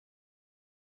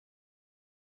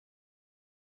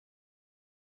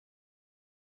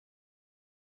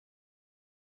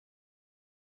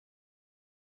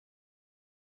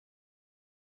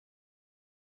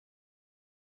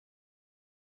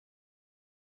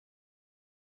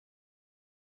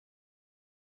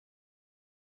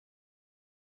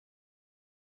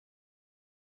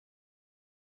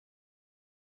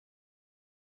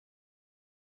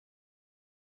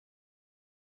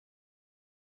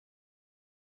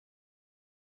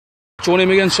What's your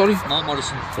name again, sorry? Mark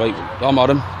Morrison. Right, I'm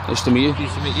Adam. Nice to meet you.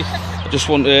 Nice to meet you. I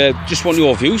just want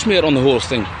your views, mate, on the whole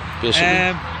thing, basically.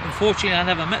 Unfortunately, I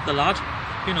never met the lad,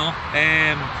 you know.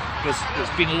 There's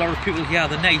been a lot of people here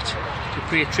the night to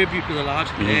pay tribute to the lad.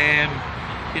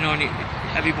 You know, and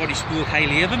everybody spoke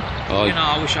highly of him. Aye. You know,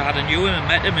 I wish I had knew him and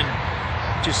met him, and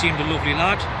just seemed a lovely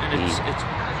lad. And it's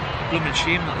a blooming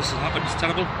shame that this has happened. It's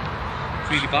terrible. It's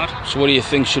really bad. So what do you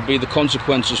think should be the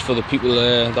consequences for the people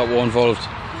that were involved?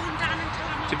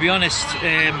 To be honest,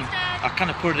 I kind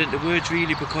of put it into words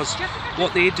really, because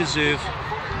what they deserve,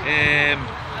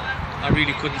 I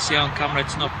really couldn't say on camera.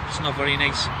 It's not very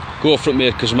nice. Go for it,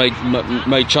 mate, because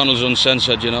my channel's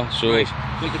uncensored, you know. So. Right.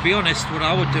 Well, to be honest, what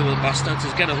I would do with the bastards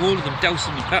is get a hold of them, douse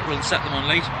them in petrol, and set them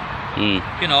on light.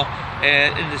 You know,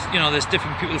 and there's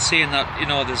different people saying that, you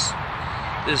know, there's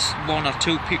one or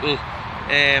two people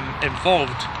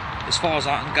involved. As far as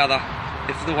I can gather,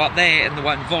 if they were there and they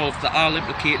were involved, they're all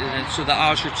implicated in it, so that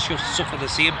I should suffer the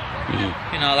same.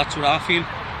 You know, that's what I feel,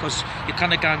 because you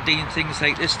kind of guaranteeing things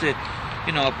like this to,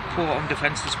 you know, poor and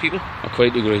defenceless people. I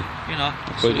quite agree. You know,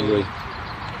 I quite agree.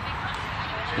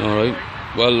 All right.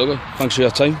 Well, look, thanks for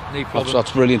your time. No problem.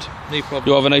 That's brilliant. No problem.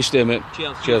 You have a nice day, mate.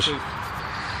 Cheers. Cheers.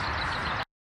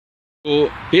 So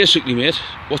basically, mate,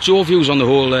 what's your views on the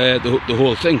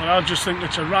whole thing? Well, I just think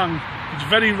it's wrong. It's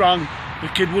very wrong. The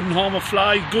kid wouldn't harm a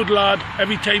fly. Good lad.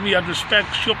 Every time he had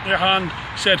respect, shook your hand,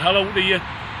 said hello to you.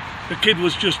 The kid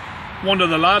was just one of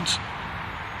the lads.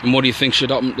 And what do you think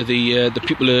should happen to the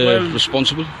people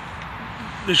responsible?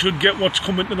 They should get what's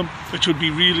coming to them. It should be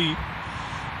really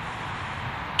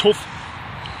tough.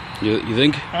 You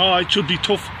think? Oh, it should be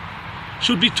tough.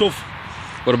 Should be tough.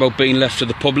 What about being left to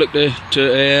the public to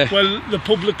Well, the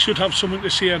public should have something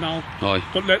to say now. Aye.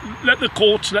 But let the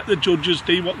courts, let the judges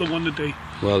do what they want to do.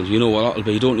 Well, you know what that'll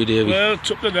be, don't you, Davey? Well,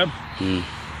 it's up to them.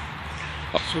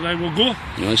 So there we go.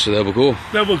 Right, so there we go.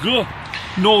 There we go.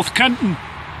 North Kenton.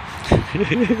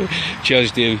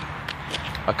 Cheers, Davey.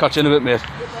 I'll catch you in a bit, mate.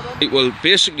 Right, well,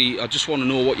 basically, I just want to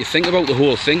know what you think about the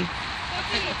whole thing. I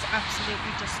think it's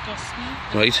absolutely disgusting.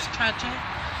 Right. It's tragic.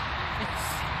 It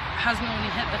hasn't only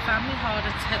hit the family hard,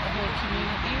 it's hit the whole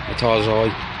community. It has,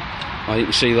 I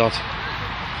can see that.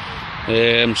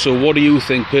 So what do you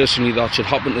think personally that should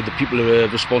happen to the people who are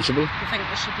responsible? I think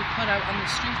they should be put out on the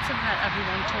streets and let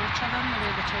everyone torture them the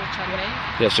way they torture me.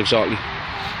 Yes, exactly.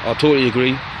 I totally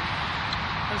agree.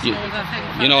 There's no other thing.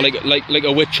 You know, like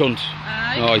a witch hunt.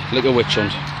 Aye. Like a witch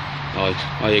hunt. Aye,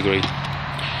 I agree.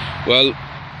 Well,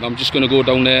 I'm just going to go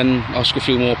down there and ask a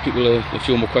few more people a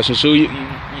few more questions. So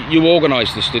you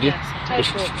organised this, did you? Yes,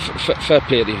 fair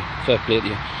play to you. Fair play to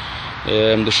you.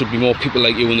 There should be more people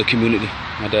like you in the community,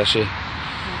 I dare say.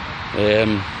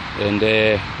 And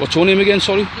what's your name again?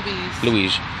 Sorry.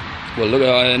 Louise. Well, look,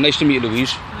 nice to meet you,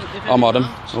 Louise. I'm Adam.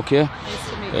 Okay. Nice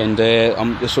to meet you.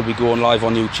 And this will be going live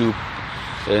on YouTube,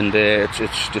 and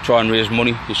it's to try and raise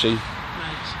money. You see.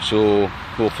 Right. So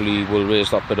hopefully we'll raise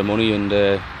that bit of money and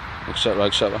etc.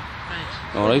 etc.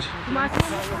 Right. All right.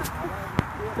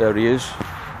 There he is.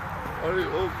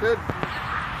 Okay.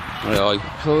 Aye.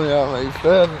 So yeah, my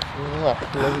friend.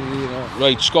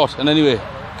 Right, Scott. And anyway,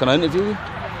 can I interview you? Do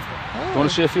you want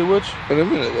to say a few words? In a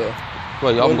minute though.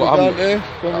 Well, I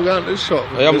haven't got this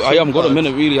shop. I haven't got a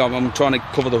minute really. I'm trying to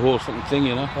cover the whole fucking thing,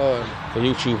 you know, for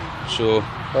YouTube. So.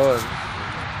 Right.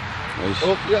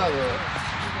 Oh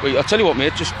yeah. Wait, I'll tell you what,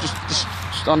 mate. Just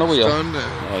stand over here. Stand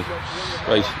there.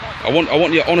 Right. I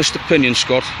want your honest opinion,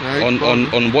 Scott, Right,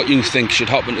 on what you think should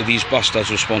happen to these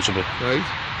bastards responsible. Right.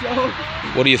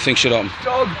 What do you think should happen?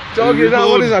 Dog, you know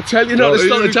what is I tell you not to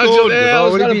start the tangent there. I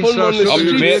was going to pull him on the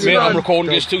street. Mate, I'm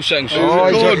recording this 2 seconds. I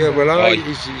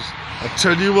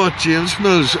tell you what, James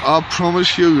Mills, I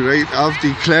promise you, right, I've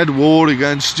declared war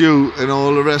against you and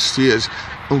all the rest of you.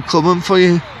 I'm coming for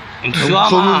you. I'm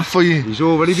coming for you. He's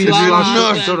already been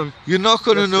You're not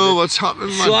going to know what's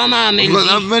happening, man. We've got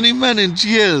that many men in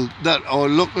jail that are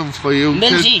looking for you.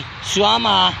 Milsey,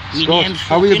 Swama, my name's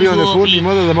how will you be on the phone to your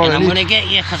mother tomorrow? And I'm going to get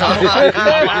you because I'm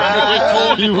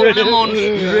fucking told a month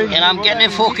and I'm getting a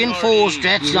fucking 4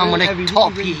 stretch and I'm going to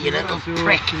top you, you little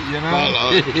prick.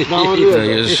 There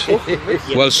he is.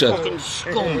 Well said.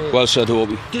 Well said,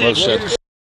 Hobie. Well said.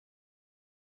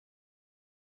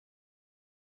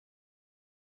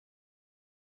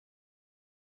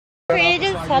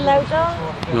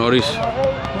 No worries.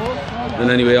 And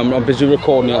anyway, I'm busy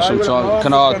recording here, so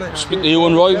can I speak to you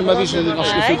and Roy maybe? So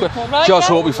ask you a few questions. Cheers,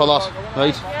 Hobie, for that.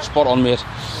 Right, spot on, mate.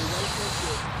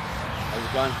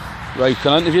 Right,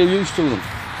 can I interview you two then?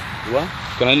 What?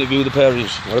 Can I interview the pair of you?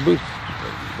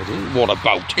 What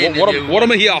about? What about? What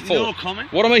am I here for? No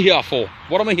comment. What am I here for?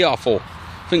 What am I here for?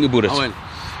 Think about it. Right. Right.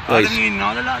 I don't even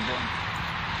know the lad.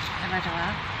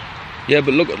 Yeah,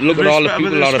 but look at all the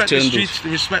people that have turned up.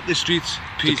 Respect the streets.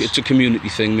 Peace. It's a community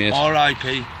thing, mate.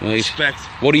 R.I.P. Right. Respect.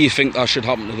 What do you think that should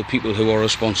happen to the people who are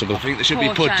responsible? I think they should be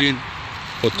put down.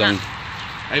 Put down.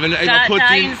 Either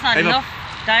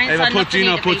put down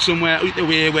or put somewhere out the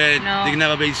way where they can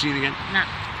never be seen again. Nah.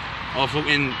 Or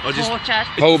fucking, or just.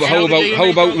 How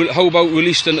about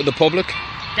released into the public?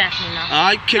 Definitely not.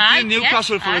 I kicked in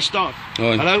Newcastle for a start.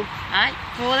 Hello? Aye,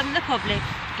 throw them in the public,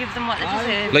 give them what they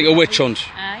deserve. Like a witch hunt.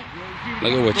 Aye.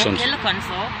 Like a witch hunt. Don't kill the cunts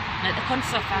though. Let the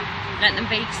cunts suffer. Let them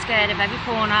be scared of every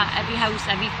corner, every house,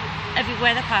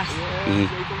 everywhere they pass.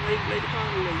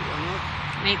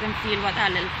 Make them feel what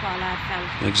that little poor lad felt.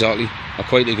 Exactly. I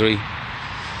quite agree.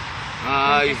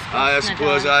 I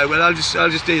suppose well I'll just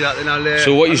do that then. I'll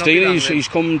so what he's doing, he's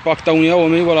coming back down here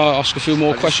with me. Will I ask a few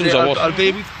more questions or what? I'll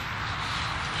be with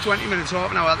 20 minutes,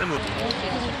 half an hour at the moment.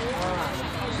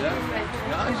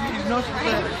 He's not to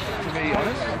be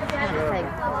honest.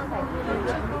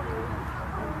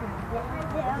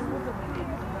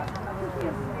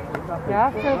 Yeah,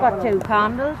 I've still got 2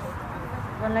 candles.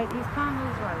 I like these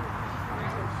candles, right?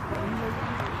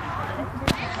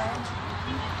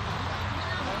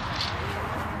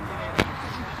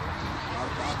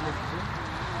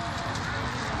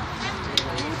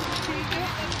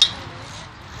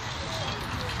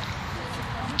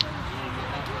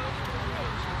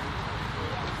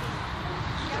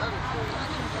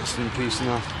 Rest in peace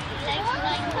now.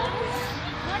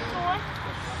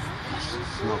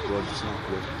 It's not good, it's not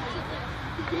good.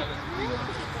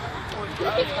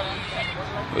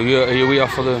 Are you here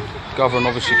for the governor,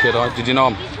 obviously, kid? Did you know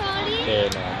him? Yeah,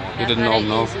 no. You didn't know him,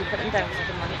 no?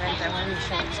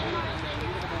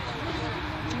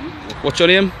 What's your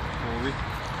name?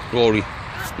 Rory.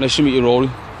 Nice to meet you, Rory.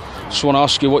 Just want to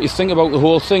ask you what you think about the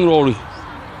whole thing, Rory.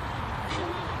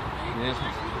 Yeah,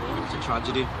 it's a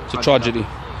tragedy. It's a tragedy.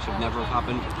 Should never have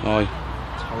happened. Aye.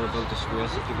 It's horrible,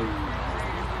 disgrace.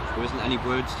 There isn't any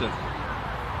words to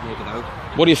make it out.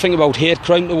 What do you think about hate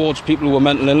crime towards people with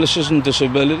mental illnesses and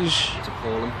disabilities? It's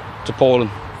appalling. It's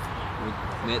appalling.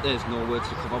 Mate, there's no words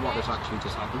to cover what has actually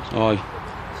just happened. Aye.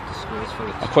 It's disgraceful.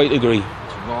 I quite agree.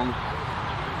 It's wrong.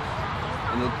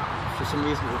 And for some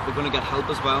reason they're going to get help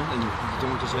as well, and they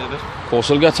don't deserve it. Of course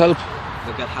they'll get help.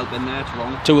 They'll get help in there. It's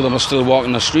wrong. 2 of them are still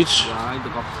walking the streets.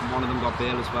 Yeah, one of them got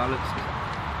bail as well.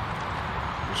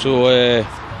 So,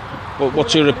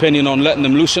 what's your opinion on letting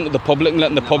them loose into the public and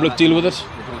letting the public deal with it?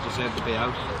 They don't deserve to be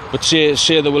out. But say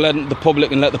they were letting the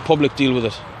public and let the public deal with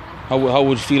it. How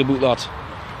would you feel about that?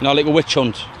 You know, like a witch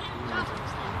hunt.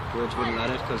 Words wouldn't let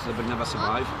it because they would never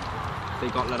survive. If they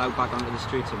got let out back onto the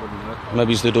streets, it wouldn't work.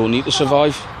 Maybe they don't need to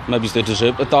survive. Maybe they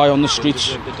deserve to die on the streets.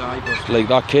 They deserve to die, but like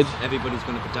that kid. Everybody's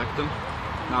going to protect them.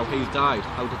 Now he's died.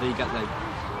 How did they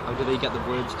get the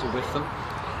words to with them?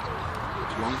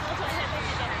 It's wrong.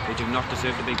 They do not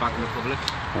deserve to be back in the public.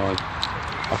 Right.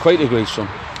 I quite agree, son.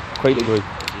 Quite agree.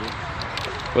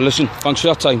 Yeah. Well, listen, thanks for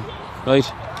your time.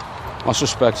 Right. Much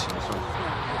respect.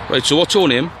 Right, so what's your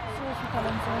name?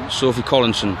 Sophie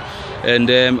Collinson. And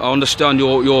I understand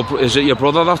is it your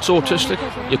brother that's autistic?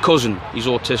 Your cousin, he's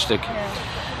autistic.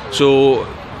 Yeah. So,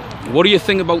 what do you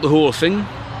think about the whole thing?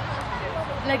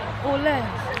 Like, all this?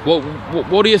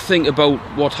 What do you think about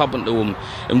what happened to him?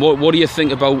 And what do you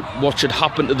think about what should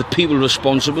happen to the people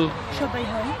responsible? Should be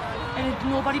him. And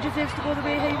nobody deserves to go the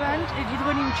way he went. You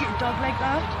don't even treat a dog like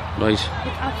that. Right. It's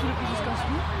absolutely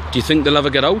disgusting. Do you think they'll ever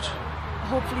get out?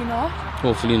 Hopefully not.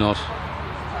 Hopefully not.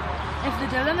 If they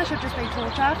do, then they should just be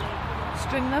tortured.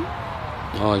 String them.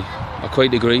 Aye, I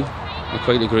quite agree. I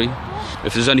quite agree.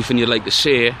 If there's anything you'd like to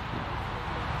say,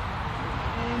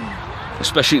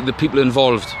 especially the people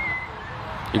involved,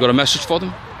 you got a message for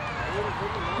them?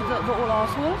 The all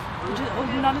arseholes.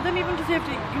 None of them even deserve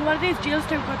to. You know what it is? Jail's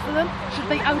too good for them. Should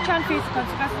they out and face the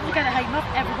consequences to get a hiding off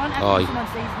everyone every time someone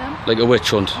sees them. Like a witch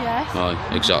hunt? Yes. Aye,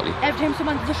 exactly. Every time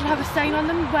someone, they should have a sign on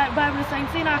them wearing a sign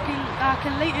saying I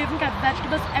can even get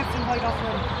vegetables, everything right off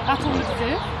them. That's all they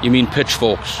deserve. You mean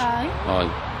pitchforks? Aye. Aye.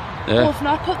 Yeah. Or if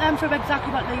not, put them through exactly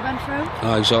what they went through.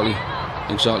 Aye, exactly.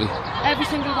 Exactly. Every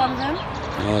single one of them.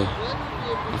 Aye.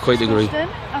 I quite agree.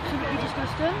 Absolutely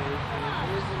disgusting.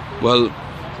 Well,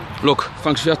 look,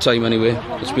 thanks for your time anyway.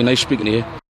 It's been nice speaking to you.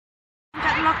 I'm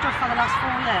getting locked up for the last 4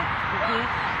 years, okay?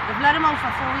 They've let him out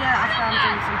for 4 years after I'm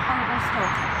doing some horrible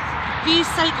stuff. These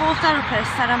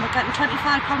psychotherapists said I'm getting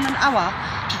 £25 an hour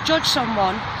to judge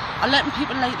someone or letting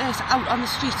people like this out on the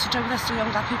streets to do this to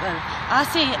younger people. I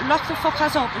say, lock the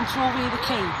fuckers up and throw away the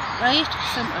key, right?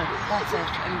 Simple, that's it.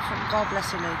 And God bless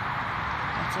you, Lee.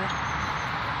 That's it.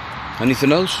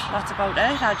 Anything else? That's about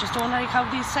it. I just don't like how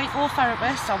these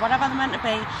psychotherapists or whatever they're meant to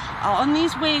be are on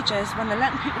these wages when they're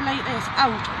letting people like this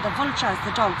out. The vultures,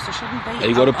 the dogs, they shouldn't be. Have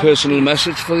you got a personal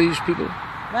message for these people?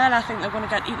 Well, I think they're going to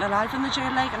get eaten alive in the jail,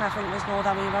 like, and I think there's no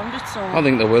other way around it. So I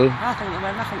think they will. I think they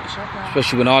will. I think they should. Yeah.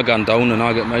 Especially when I go down and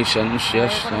I get my sentence.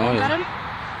 Yes, Yeah.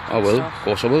 I will. Of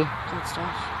course, I will. Good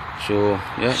stuff. So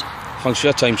yeah, thanks for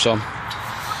your time, Sam.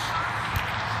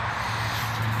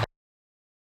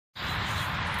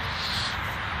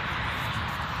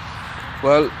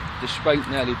 Well, despite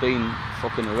nearly being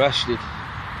fucking arrested,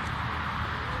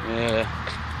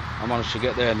 I managed to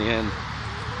get there in the end.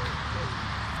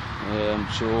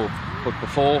 But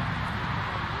before,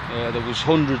 there was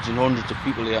hundreds and hundreds of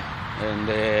people here, and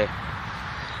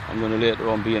I'm going to later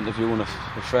on be interviewing a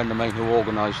friend of mine who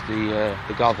organised the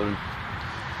gathering,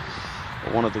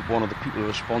 one of the people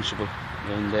responsible,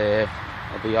 and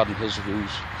I'll be adding his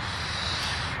views.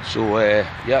 So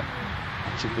yeah,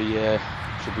 it should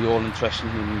be all interesting,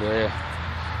 and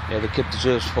yeah, the kid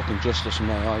deserves fucking justice in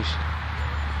my eyes,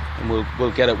 and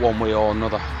we'll get it one way or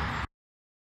another.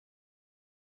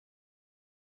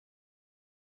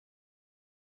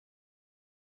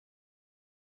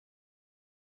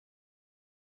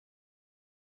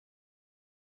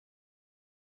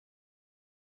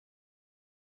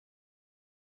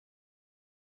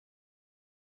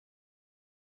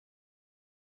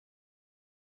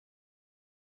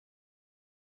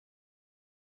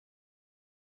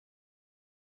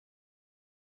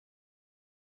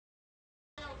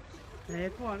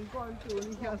 Go on,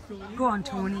 Tony. Go on,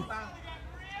 Tony.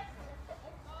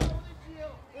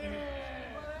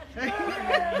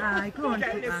 Aye, go on,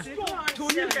 Tony,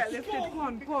 get lifted. Go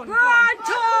on, Tony! Go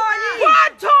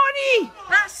on, Tony!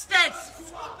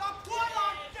 Bastards!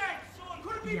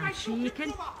 Yeah,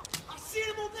 shaking. I see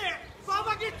him up there. If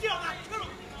I get down, I kill him.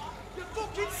 You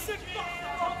fucking sick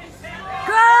bastard.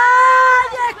 Go on,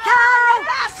 you cow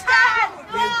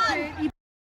bastard!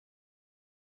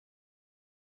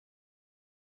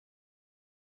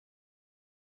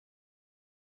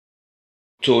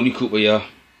 Tony Cooper, yeah.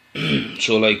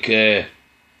 So like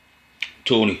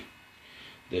Tony,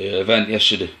 the event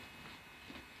yesterday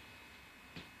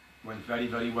went very,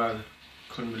 very well.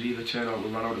 Couldn't believe the turnout. We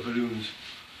ran out of balloons.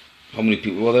 How many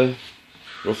people were there,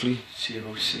 roughly? See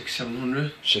about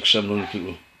 600-700. 600-700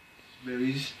 people.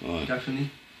 Varies, definitely.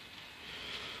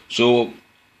 So,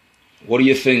 what do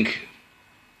you think?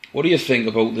 What do you think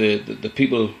about the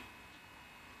people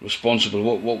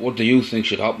responsible? What do you think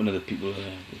should happen to the people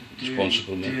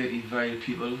responsible? Dirty, vile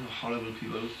people, horrible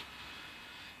people.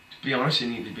 To be honest, they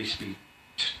need to be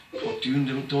put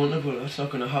down, don't they? But that's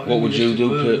not going to happen. What would you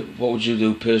do? What would you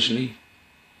do personally?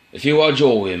 If you were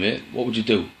your way, mate, what would you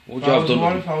do? What would you have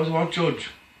done? If I was a judge.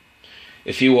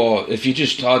 If you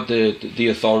just had the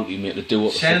authority, mate, to do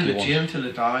what the fuck you want. Send them to jail until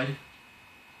they died.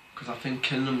 Because I think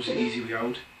killing them is the easy way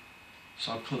out.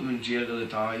 So I'd put them in jail till they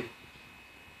die.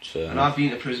 And I've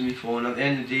been to prison before, and at the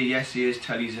end of the day, yes, there is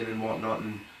tellies in and whatnot,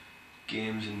 and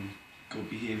games and good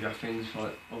behaviour things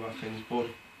for other things, but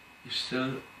you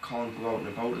still can't go out and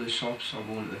about to the shops or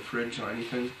go into the fridge or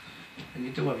anything, and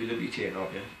you do have your liberty taken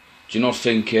off you. Do you not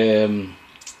think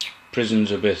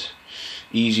prison's a bit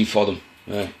easy for them?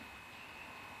 Yeah.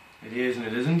 It is and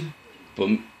it isn't. But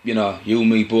you know, you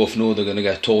and me both know they're going to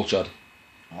get tortured.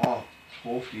 Oh,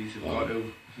 hopefully they've got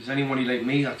to. If there's anybody like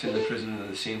me that's in the prison at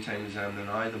the same time as them, then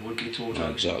they would get tortured.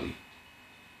 Exactly.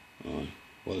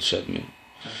 Well said, mate.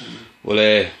 Definitely.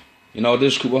 Well, you know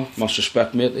this, Cooper, must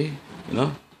respect, mate, you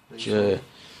know. You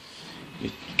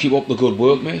keep up the good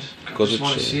work, mate. I just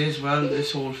want to say as well,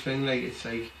 this whole thing, like, it's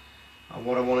like,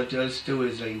 what I want to do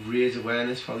is like raise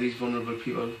awareness for these vulnerable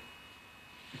people,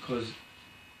 because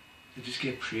they just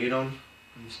get preyed on,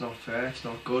 and it's not fair, it's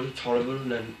not good, it's horrible.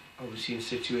 And then obviously in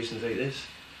situations like this,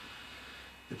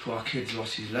 the poor kid's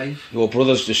lost his life. Your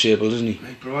brother's disabled, isn't he?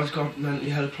 My brother's got mental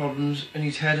health problems in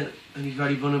his head, and he's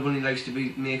very vulnerable, and he likes to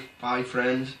make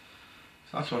friends.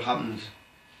 So that's what happens.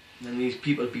 And then these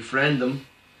people befriend them,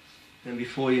 and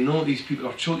before you know it, these people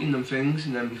are chucking them things,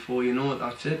 and then before you know it,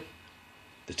 that's it.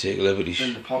 They take liberties.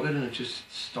 In the pocket, and it just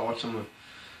starts on a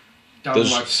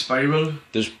downward spiral.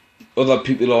 There's other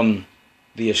people on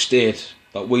the estate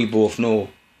that we both know,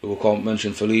 who we can't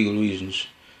mention for legal reasons,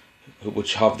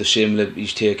 which have the same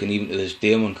liberties taken even to this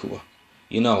day, man, Cooper.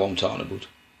 You know what I'm talking about.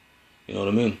 You know what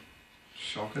I mean?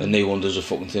 Shocking. And no one does a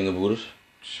fucking thing about it.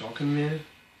 Shocking, mate.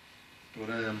 But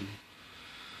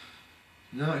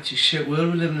no, it's a shit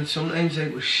world we live in sometimes,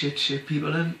 like, with shit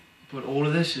people in. But all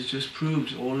of this is just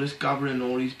proved, all this gathering,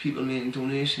 all these people making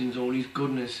donations, all these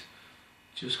goodness,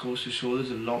 just goes to show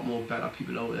there's a lot more better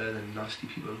people out there than nasty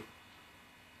people.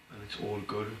 and it's all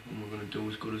good, and we're going to do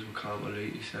as good as we can.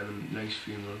 Like he said, a nice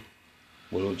funeral.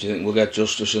 Well, do you think we'll get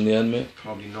justice in the end, mate?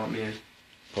 Probably not, mate.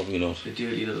 Probably not. The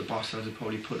dirty little bastards are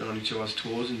probably putting on each other's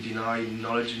toes and deny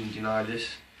knowledge and deny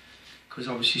this. Because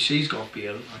obviously she's got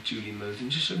bail at Julie Mills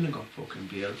and she shouldn't have got fucking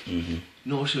bail.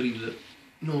 No should have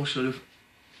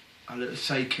a little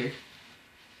sidekick.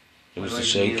 It was the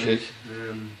sidekick.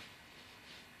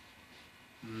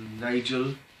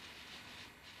 Nigel.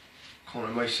 Can't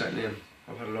remember my second name.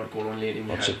 I've had a lot going on lately in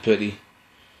my head. That's a pity.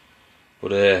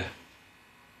 But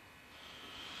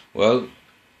well,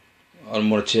 I don't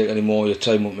want to take any more of your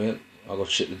time up, mate. I got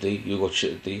shit to do, you got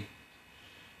shit to do.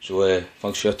 So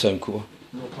thanks for your time, Cooper.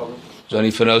 No problem. Is there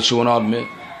anything else you want to add, mate?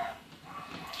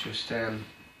 Just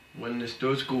when this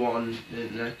does go on the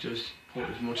internet, just put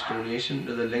as much donation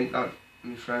to the link that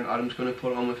my friend Adam's going to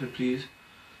put on with it, please.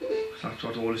 Because that's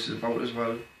what all this is about as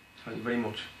well. Thank you very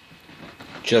much.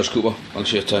 Cheers, Cooper. Thanks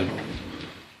for your time.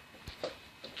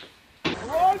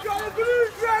 All got the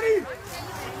blues ready!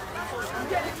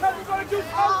 Get the time, we're going to do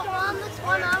countdown! This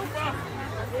one out.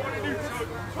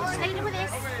 Stay with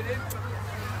this.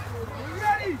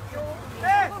 Ready?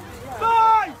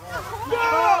 5,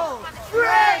 4, 3,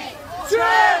 2,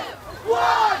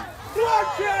 1,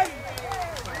 watching!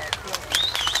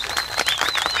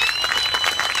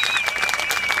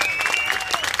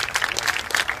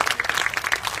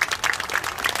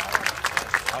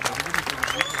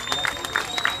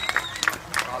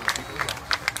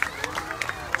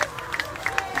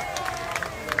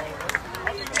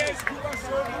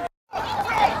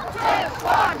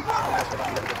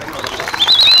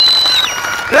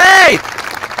 Hey!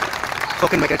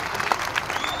 Fucking wicked.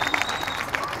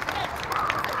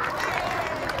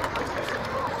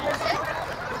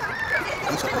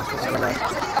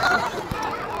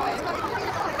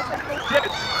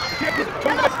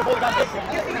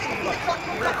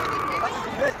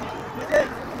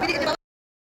 We need to